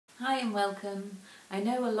Hi and welcome. I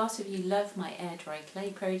know a lot of you love my air dry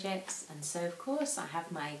clay projects, and so of course I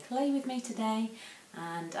have my clay with me today,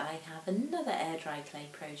 and I have another air dry clay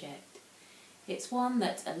project. It's one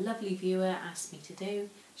that a lovely viewer asked me to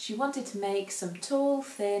do. She wanted to make some tall,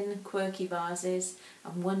 thin, quirky vases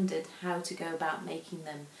and wondered how to go about making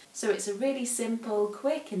them. So it's a really simple,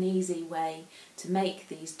 quick and easy way to make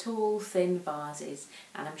these tall, thin vases,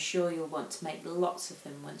 and I'm sure you'll want to make lots of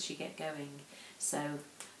them once you get going. So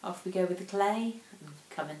off we go with the clay and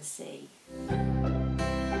come and see.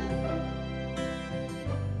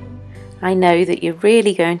 I know that you're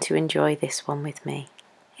really going to enjoy this one with me.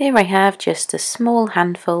 Here I have just a small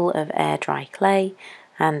handful of air dry clay,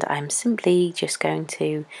 and I'm simply just going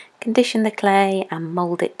to condition the clay and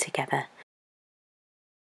mould it together.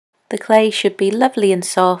 The clay should be lovely and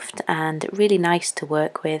soft and really nice to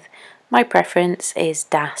work with. My preference is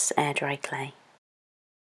DAS air dry clay.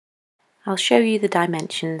 I'll show you the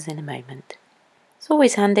dimensions in a moment. It's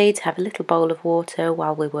always handy to have a little bowl of water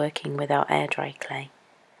while we're working with our air dry clay.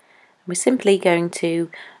 We're simply going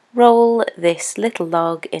to roll this little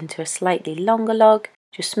log into a slightly longer log.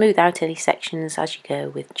 Just smooth out any sections as you go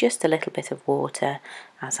with just a little bit of water,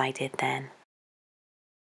 as I did then.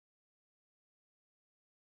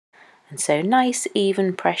 And so nice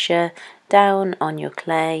even pressure down on your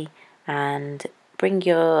clay, and bring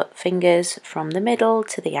your fingers from the middle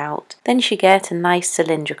to the out. Then you should get a nice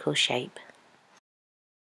cylindrical shape.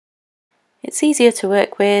 It's easier to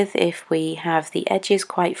work with if we have the edges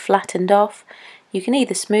quite flattened off. You can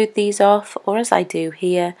either smooth these off, or as I do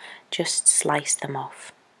here, just slice them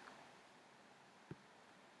off.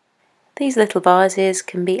 These little vases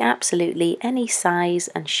can be absolutely any size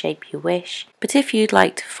and shape you wish, but if you'd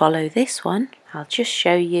like to follow this one, I'll just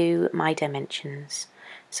show you my dimensions.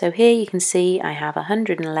 So here you can see I have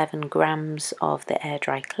 111 grams of the air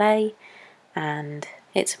dry clay, and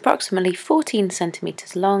it's approximately 14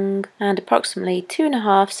 centimeters long and approximately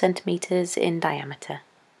 2.5 centimeters in diameter.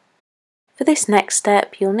 For this next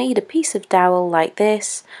step, you'll need a piece of dowel like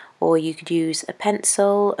this, or you could use a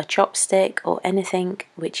pencil, a chopstick, or anything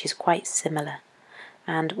which is quite similar.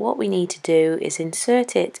 And what we need to do is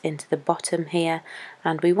insert it into the bottom here,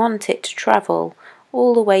 and we want it to travel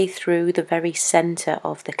all the way through the very centre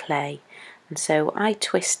of the clay. And so I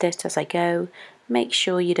twist it as I go. Make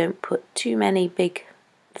sure you don't put too many big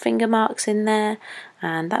finger marks in there,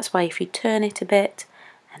 and that's why if you turn it a bit,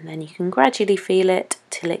 and then you can gradually feel it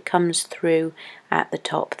till it comes through at the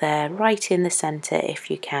top there, right in the centre if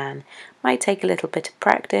you can. Might take a little bit of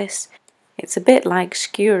practice. It's a bit like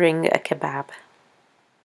skewering a kebab.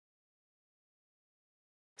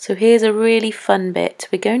 So here's a really fun bit.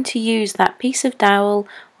 We're going to use that piece of dowel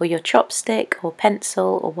or your chopstick or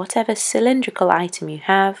pencil or whatever cylindrical item you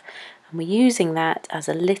have, and we're using that as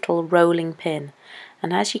a little rolling pin.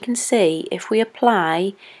 And as you can see, if we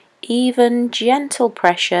apply even gentle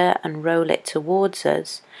pressure and roll it towards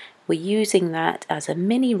us, we're using that as a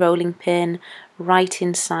mini rolling pin right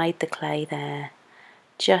inside the clay there,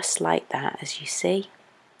 just like that, as you see.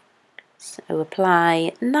 So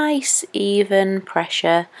apply nice even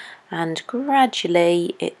pressure, and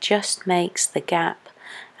gradually it just makes the gap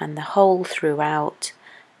and the hole throughout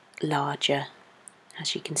larger.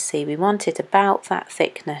 As you can see, we want it about that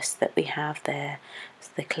thickness that we have there,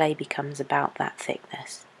 so the clay becomes about that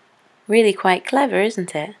thickness. Really quite clever,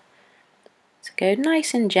 isn't it? So go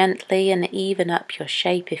nice and gently and even up your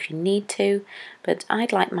shape if you need to, but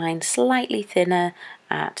I'd like mine slightly thinner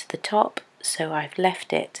at the top, so I've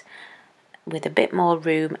left it with a bit more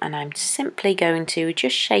room, and I'm simply going to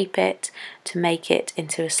just shape it to make it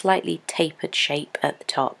into a slightly tapered shape at the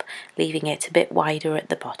top, leaving it a bit wider at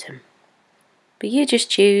the bottom. But you just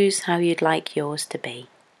choose how you'd like yours to be.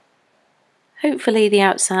 Hopefully the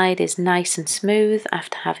outside is nice and smooth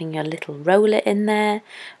after having your little roller in there,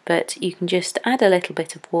 but you can just add a little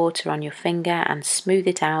bit of water on your finger and smooth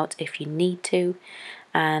it out if you need to.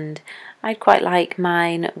 And I'd quite like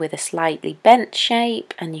mine with a slightly bent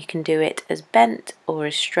shape, and you can do it as bent or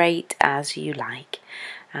as straight as you like,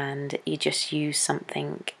 and you just use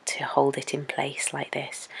something to hold it in place like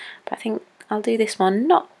this. But I think I'll do this one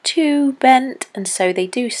not too bent, and so they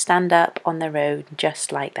do stand up on their own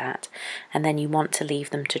just like that, and then you want to leave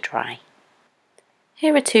them to dry.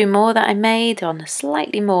 Here are two more that I made on a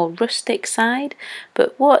slightly more rustic side,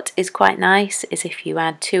 but what is quite nice is if you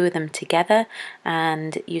add two of them together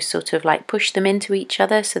and you sort of like push them into each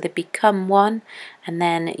other so they become one, and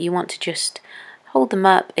then you want to just hold them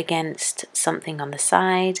up against something on the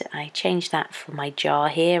side. I changed that for my jar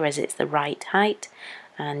here as it's the right height,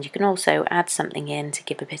 and you can also add something in to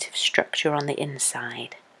give a bit of structure on the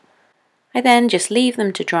inside. I then just leave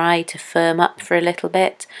them to dry to firm up for a little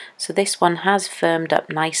bit, so this one has firmed up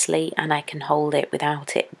nicely and I can hold it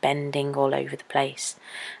without it bending all over the place.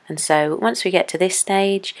 And so once we get to this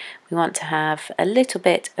stage, we want to have a little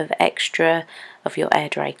bit of extra of your air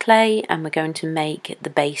dry clay, and we're going to make the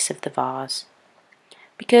base of the vase.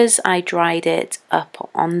 Because I dried it up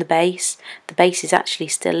on the base is actually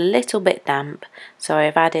still a little bit damp, so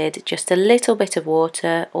I've added just a little bit of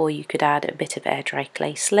water, or you could add a bit of air dry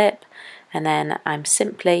clay slip, and then I'm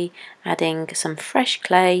simply adding some fresh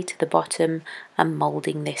clay to the bottom and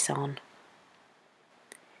moulding this on.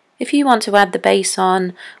 If you want to add the base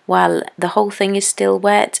on while the whole thing is still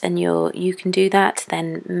wet and you can do that,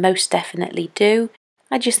 then most definitely do.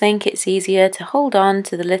 I just think it's easier to hold on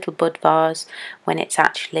to the little bud vase when it's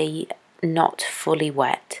actually not fully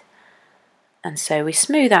wet. And so we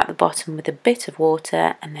smooth out the bottom with a bit of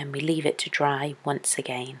water and then we leave it to dry once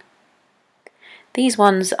again. These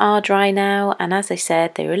ones are dry now, and as I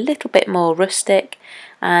said, they're a little bit more rustic,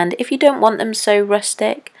 and if you don't want them so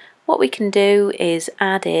rustic, what we can do is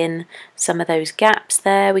add in some of those gaps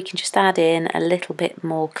there. We can just add in a little bit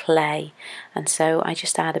more clay, and so I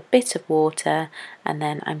just add a bit of water and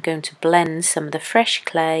then I'm going to blend some of the fresh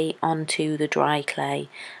clay onto the dry clay,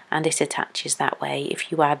 and it attaches that way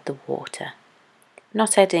if you add the water.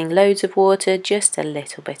 Not adding loads of water, just a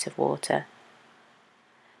little bit of water,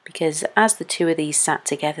 because as the two of these sat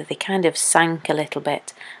together they kind of sank a little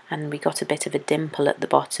bit and we got a bit of a dimple at the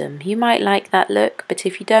bottom. You might like that look, but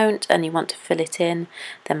if you don't and you want to fill it in,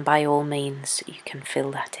 then by all means you can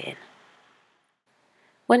fill that in.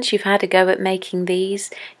 Once you've had a go at making these,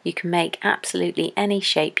 you can make absolutely any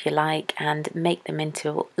shape you like and make them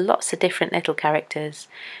into lots of different little characters.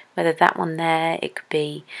 Whether that one there, it could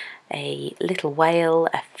be a little whale,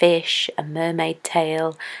 a fish, a mermaid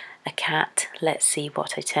tail, a cat. Let's see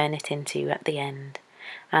what I turn it into at the end.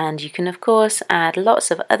 And you can of course add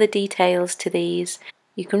lots of other details to these.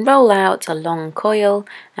 You can roll out a long coil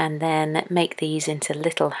and then make these into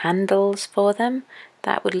little handles for them.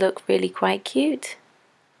 That would look really quite cute.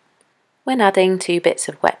 When adding two bits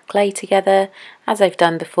of wet clay together, as I've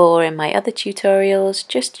done before in my other tutorials,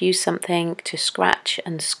 just use something to scratch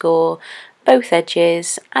and score both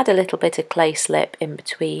edges, add a little bit of clay slip in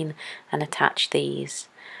between and attach these.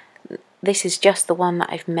 This is just the one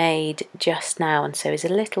that I've made just now and so is a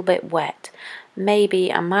little bit wet.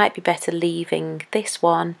 Maybe I might be better leaving this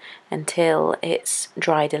one until it's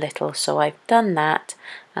dried a little, so I've done that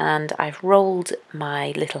and I've rolled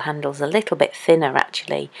my little handles a little bit thinner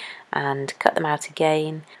actually and cut them out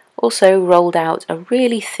again. Also rolled out a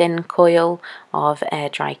really thin coil of air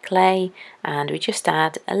dry clay, and we just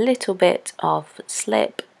add a little bit of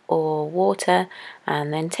slip or water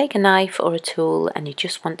and then take a knife or a tool and you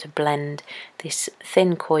just want to blend this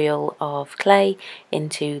thin coil of clay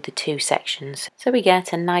into the two sections so we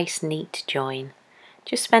get a nice neat join.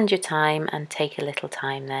 Just spend your time and take a little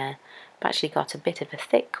time there. I've actually got a bit of a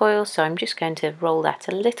thick coil, so I'm just going to roll that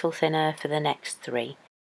a little thinner for the next three.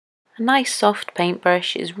 A nice soft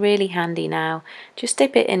paintbrush is really handy now. Just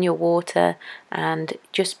dip it in your water and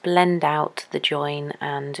just blend out the join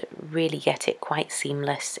and really get it quite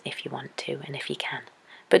seamless if you want to and if you can,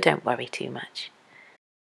 but don't worry too much.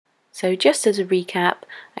 So just as a recap,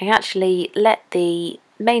 I actually let the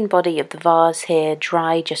main body of the vase here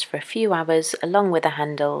dry just for a few hours along with the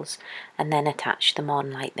handles and then attach them on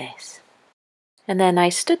like this. And then I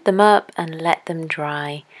stood them up and let them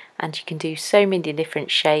dry, and you can do so many different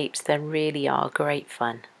shapes. They really are great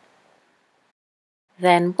fun.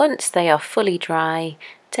 Then once they are fully dry,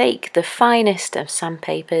 take the finest of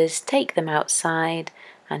sandpapers, take them outside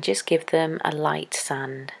and just give them a light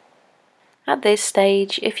sand. At this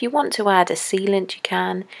stage, if you want to add a sealant you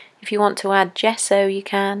can, if you want to add gesso you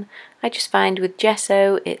can. I just find with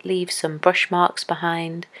gesso it leaves some brush marks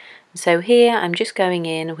behind. So here I'm just going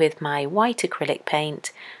in with my white acrylic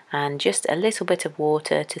paint and just a little bit of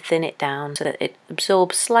water to thin it down so that it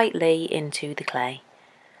absorbs slightly into the clay.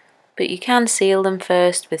 But you can seal them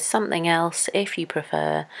first with something else if you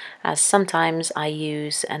prefer, as sometimes I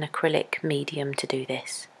use an acrylic medium to do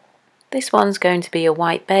this. This one's going to be a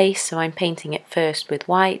white base, so I'm painting it first with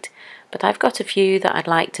white, but I've got a few that I'd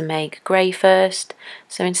like to make grey first,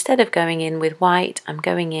 so instead of going in with white, I'm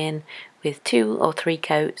going in with 2 or 3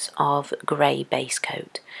 coats of grey base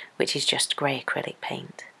coat, which is just grey acrylic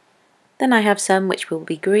paint. Then I have some which will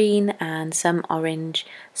be green and some orange,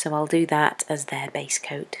 so I'll do that as their base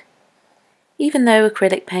coat. Even though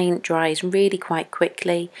acrylic paint dries really quite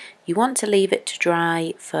quickly, you want to leave it to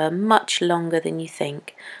dry for much longer than you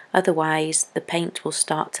think, otherwise the paint will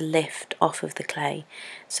start to lift off of the clay.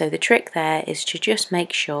 So the trick there is to just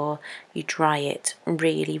make sure you dry it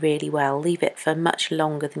really well, leave it for much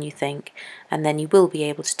longer than you think, and then you will be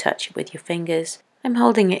able to touch it with your fingers. I'm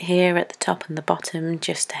holding it here at the top and the bottom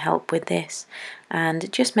just to help with this,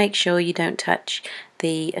 and just make sure you don't touch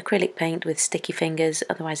the acrylic paint with sticky fingers,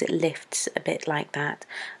 otherwise it lifts a bit like that.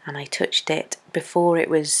 And I touched it before it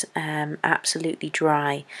was absolutely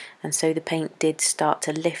dry, and so the paint did start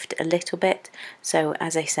to lift a little bit. So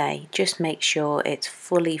as I say, just make sure it's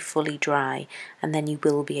fully dry, and then you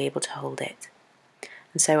will be able to hold it.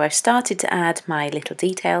 And so I've started to add my little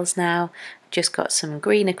details now. Just got some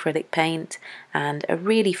green acrylic paint and a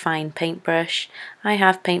really fine paintbrush. I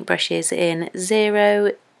have paintbrushes in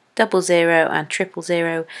 0, 00 and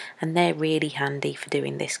 000, and they're really handy for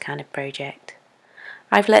doing this kind of project.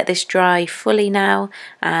 I've let this dry fully now,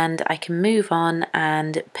 and I can move on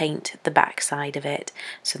and paint the back side of it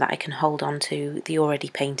so that I can hold on to the already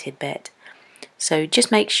painted bit. So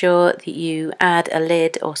just make sure that you add a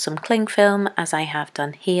lid or some cling film, as I have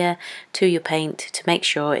done here, to your paint to make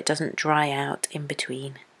sure it doesn't dry out in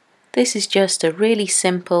between. This is just a really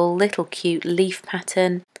simple little cute leaf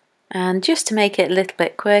pattern, and just to make it a little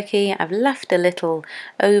bit quirky, I've left a little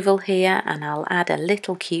oval here and I'll add a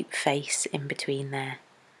little cute face in between there.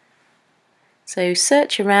 So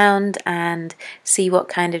search around and see what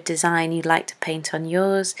kind of design you'd like to paint on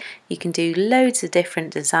yours. You can do loads of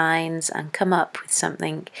different designs and come up with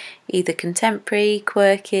something either contemporary,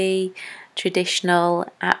 quirky, traditional,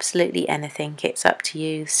 absolutely anything. It's up to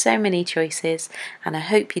you. So many choices, and I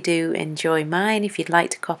hope you do enjoy mine. If you'd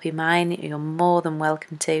like to copy mine, you're more than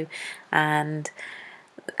welcome to. And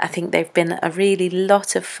I think they've been a really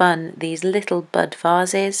lot of fun, these little bud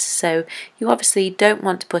vases. So you obviously don't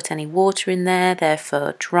want to put any water in there, they're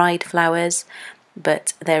for dried flowers,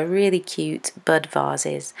 but they're really cute bud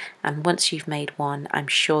vases, and once you've made one, I'm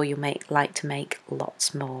sure you'll like to make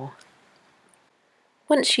lots more.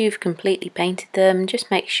 Once you've completely painted them,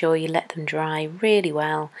 just make sure you let them dry really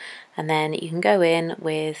well, and then you can go in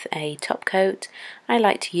with a top coat. I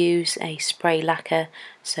like to use a spray lacquer,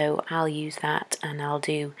 so I'll use that, and I'll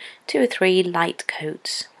do 2 or 3 light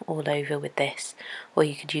coats all over with this, or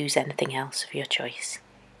you could use anything else of your choice.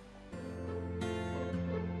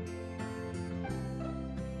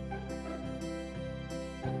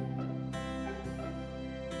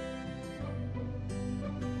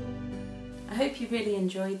 I hope you really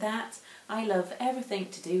enjoyed that. I love everything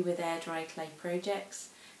to do with air dry clay projects,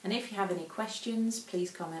 and if you have any questions,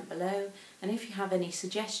 please comment below, and if you have any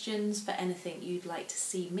suggestions for anything you'd like to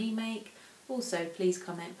see me make, also please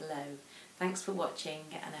comment below. Thanks for watching,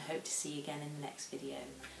 and I hope to see you again in the next video.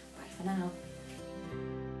 Bye for now.